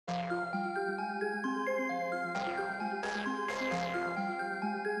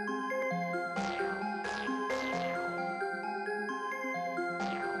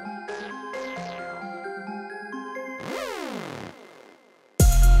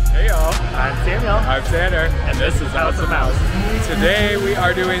I'm Samuel. I'm Sander. And this is House of Mouse. Today we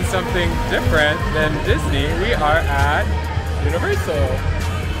are doing something different than Disney. We are at Universal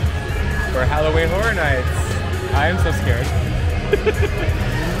for Halloween Horror Nights. I am so scared.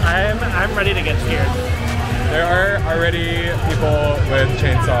 I'm ready to get scared. There are already people with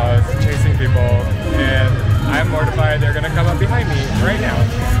chainsaws chasing people, and I'm mortified they're gonna come up behind me right now.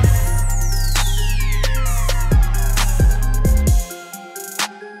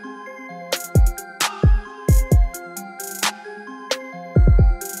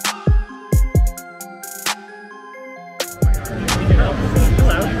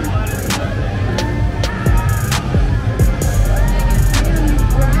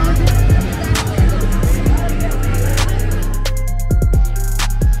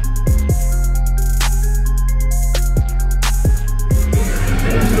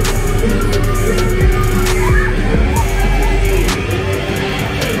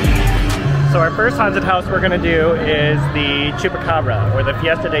 Our first haunted house we're gonna do is the Chupacabra, or the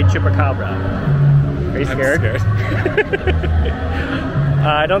Fiesta De Chupacabra. Are you scared? I'm scared.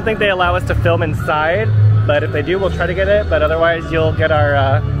 I don't think they allow us to film inside, but if they do, we'll try to get it. But otherwise, you'll get our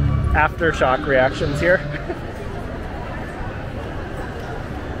aftershock reactions here.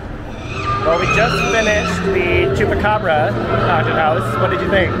 Well, we just finished the Chupacabra haunted house. What did you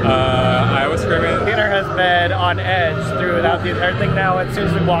think? I was screaming. Peter has been on edge throughout the entire thing now. As soon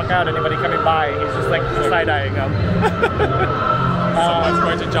as we walk out, anybody coming by, he's just like side-eyeing them. Someone's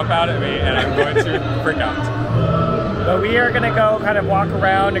going to jump out at me and I'm going to freak out. But we are going to go kind of walk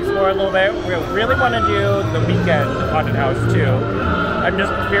around, explore a little bit. We really want to do the Weeknd haunted house too. I'm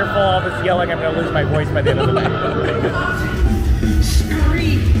just fearful all this yelling, I'm going to lose my voice by the end of the night.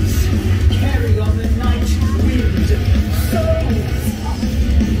 Screams carry on the night wind.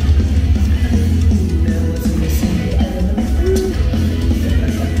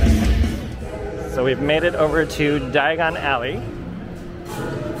 So we've made it over to Diagon Alley.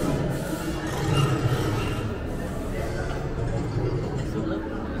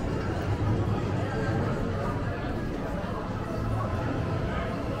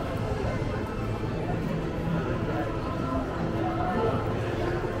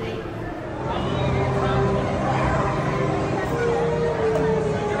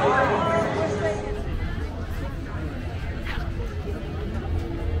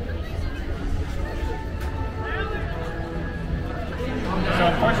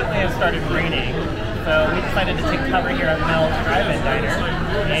 Unfortunately, it started raining, so we decided to take cover here at Mel's Drive-In Diner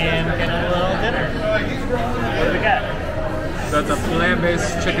and get a little dinner. What do we got? So it's a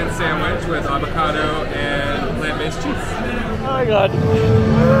plant-based chicken sandwich with avocado and plant-based cheese. Oh my god.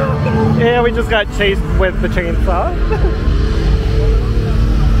 Yeah, we just got chased with the chainsaw.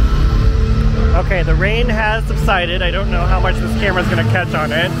 Okay, the rain has subsided. I don't know how much this camera's going to catch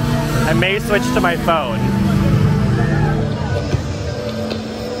on it. I may switch to my phone.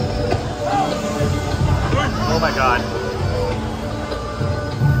 Oh my god.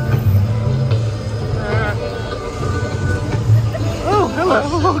 Oh, hello.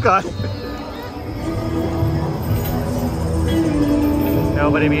 Oh god.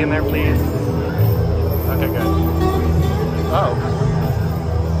 Nobody be in there, please. Okay, good. Oh.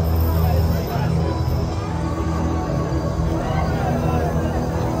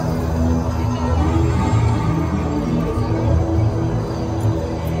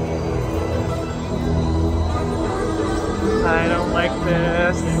 I don't like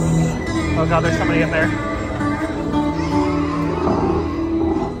this. Oh god, there's somebody in there.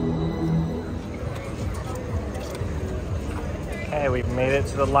 Okay, we've made it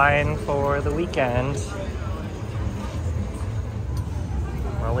to the line for the Weeknd.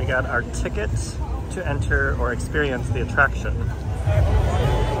 Well, we got our ticket to enter or experience the attraction. Look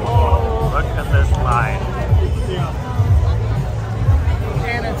at this line.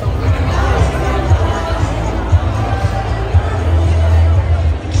 And it's over.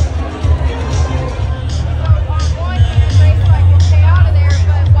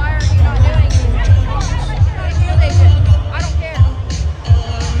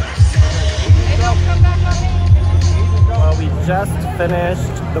 Just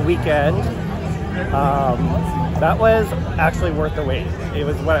finished the Weeknd. That was actually worth the wait. It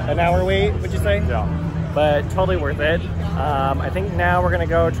was what, an hour wait, would you say? Yeah. But totally worth it. I think now we're gonna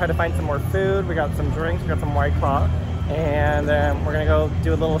go try to find some more food. We got some drinks, we got some White Claw, and then we're gonna go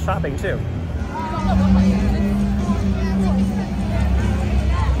do a little shopping too.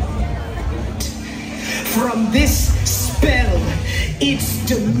 From this spell, its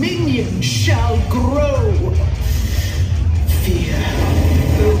dominion shall grow. Fear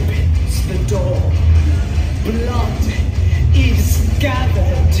opens the door. Blood is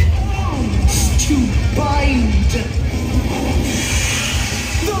gathered. to bind.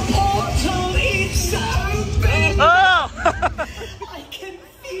 The portal is open. Oh! I can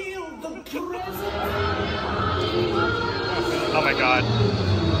feel the presence. Oh my god.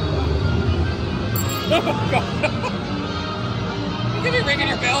 Oh god. You can be ringing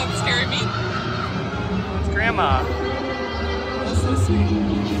your bell and scaring me. It's Grandma. That's so sweet.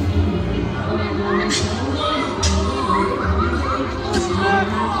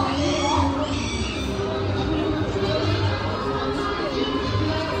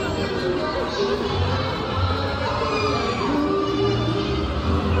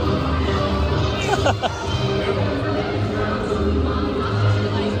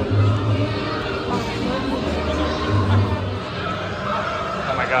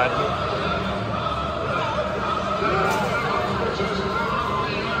 Oh my god.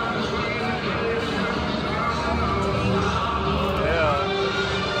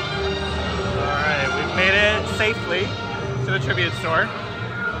 Alright, we've made it safely to the tribute store.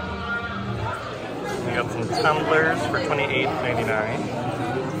 We got some tumblers for $28.99.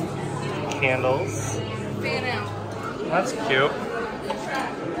 Candles. That's cute.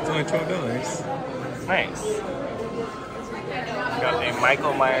 It's only $12. Nice. Got a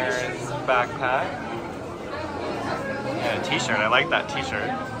Michael Myers backpack. And a t-shirt. I like that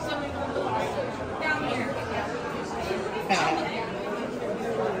t-shirt.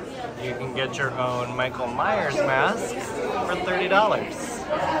 You can get your own Michael Myers mask for $30.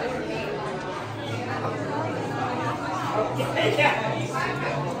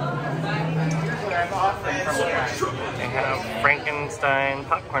 They have Frankenstein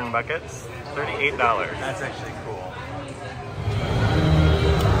popcorn buckets, $38. That's actually cool.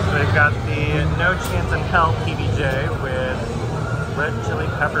 So they've got the No Chance in Hell PBJ with red chili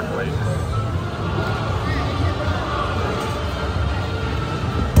pepper flakes.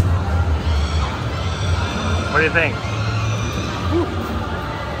 What do you think?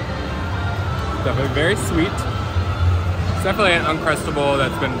 Definitely very sweet. It's definitely an Uncrustable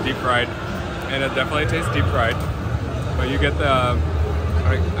that's been deep fried. And it definitely tastes deep fried. But you get the,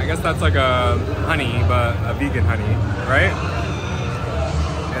 I guess that's like a honey, but a vegan honey, right?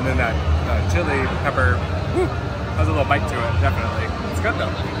 And then that chili pepper, whew, has a little bite to it, definitely. It's good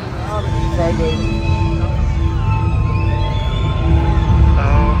though.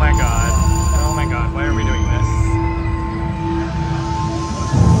 Oh my god. Oh my god, why are we doing this?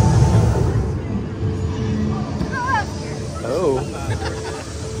 Oh.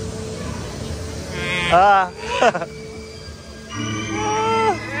 Ah.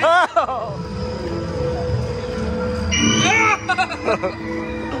 Oh.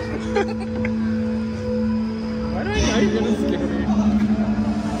 Why do I know you're gonna scare me?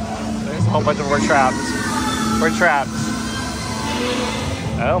 There's a whole bunch of we're trapped. We're trapped.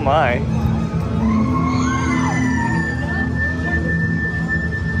 Oh my.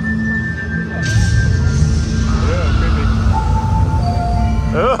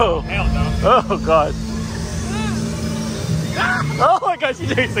 Oh. Hell no. Oh god. Oh my gosh,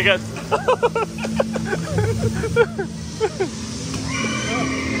 she's chasing us.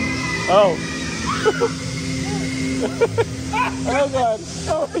 Oh. Oh god.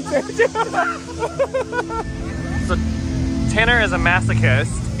 Oh, so Tanner is a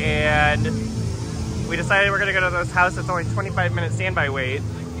masochist, and we decided we're gonna go to this house that's only 25-minute standby wait,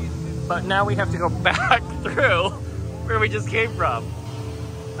 but now we have to go back through where we just came from.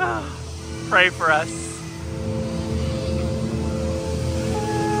 Pray for us.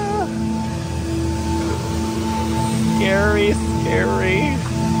 Scary, scary.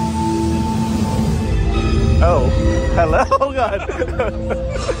 Oh, hello, oh god.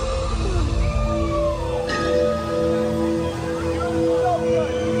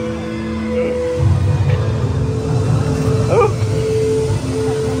 Oh.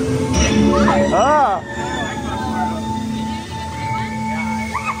 Ah.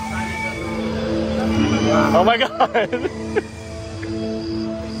 Oh my god.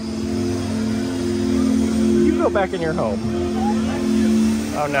 You go back in your home.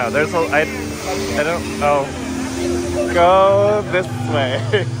 Oh no, there's a, I don't, oh. Go this way.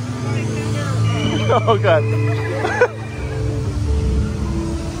 Oh god.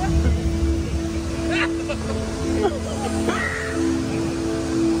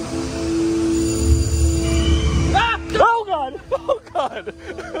 Oh god! Oh god!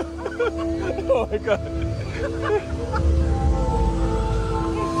 Oh my god.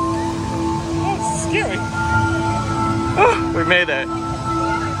 That's scary. We made it.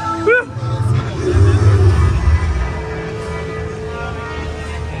 Woo.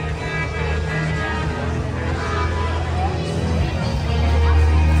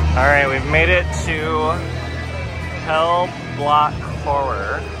 Alright, we've made it to Hellblock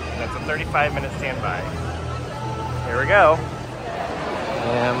Horror. And it's a 35-minute standby. Here we go.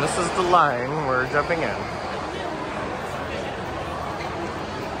 And this is the line we're jumping in.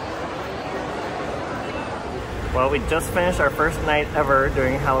 Well, we just finished our first night ever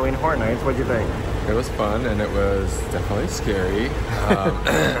doing Halloween Horror Nights. What'd you think? It was fun, and it was definitely scary.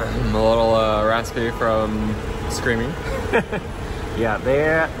 I'm a little raspy from screaming. Yeah,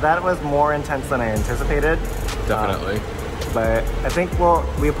 that was more intense than I anticipated. Definitely. But I think, well,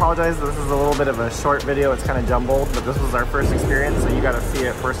 we apologize. This is a little bit of a short video. It's kind of jumbled, but this was our first experience, so you got to see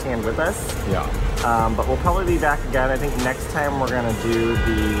it firsthand with us. Yeah. But we'll probably be back again. I think next time we're gonna do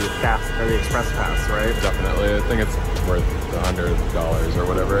the pass or the express pass, right? Definitely. I think it's worth $100 or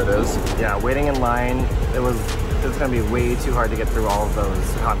whatever it is. Yeah, waiting in line. It's gonna be way too hard to get through all of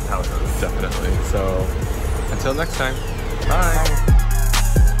those haunted houses. Definitely. So until next time. Bye.